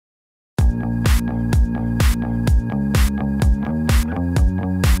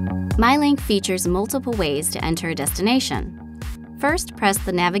MyLink features multiple ways to enter a destination. First, press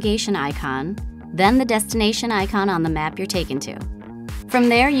the navigation icon, then the destination icon on the map you're taken to. From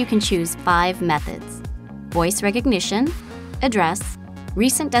there, you can choose 5 methods: voice recognition, address,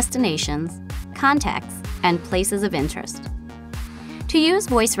 recent destinations, contacts, and places of interest. To use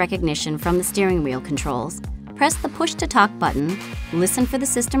voice recognition from the steering wheel controls, press the push-to-talk button, listen for the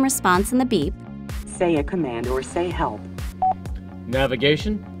system response in the beep, say a command or say help.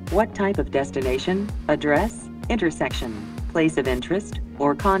 Navigation. What type of destination, address, intersection, place of interest,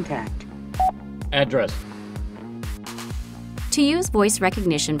 or contact? Address. To use voice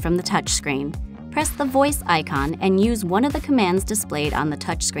recognition from the touchscreen, press the voice icon and use one of the commands displayed on the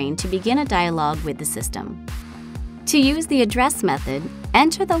touchscreen to begin a dialogue with the system. To use the address method,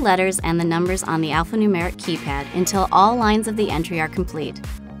 enter the letters and the numbers on the alphanumeric keypad until all lines of the entry are complete,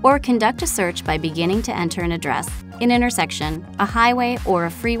 or conduct a search by beginning to enter an address, an intersection, a highway, or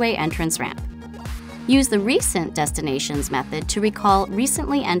a freeway entrance ramp. Use the Recent Destinations method to recall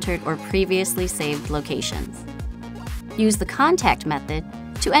recently entered or previously saved locations. Use the Contact method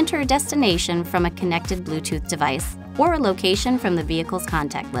to enter a destination from a connected Bluetooth device or a location from the vehicle's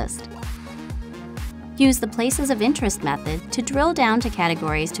contact list. Use the Places of Interest method to drill down to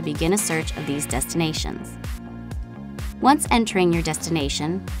categories to begin a search of these destinations. Once entering your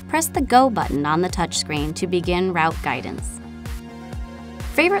destination, press the Go button on the touchscreen to begin route guidance.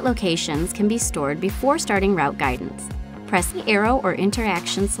 Favorite locations can be stored before starting route guidance. Press the arrow or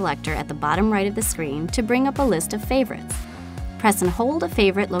interaction selector at the bottom right of the screen to bring up a list of favorites. Press and hold a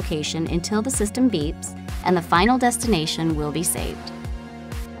favorite location until the system beeps, and the final destination will be saved.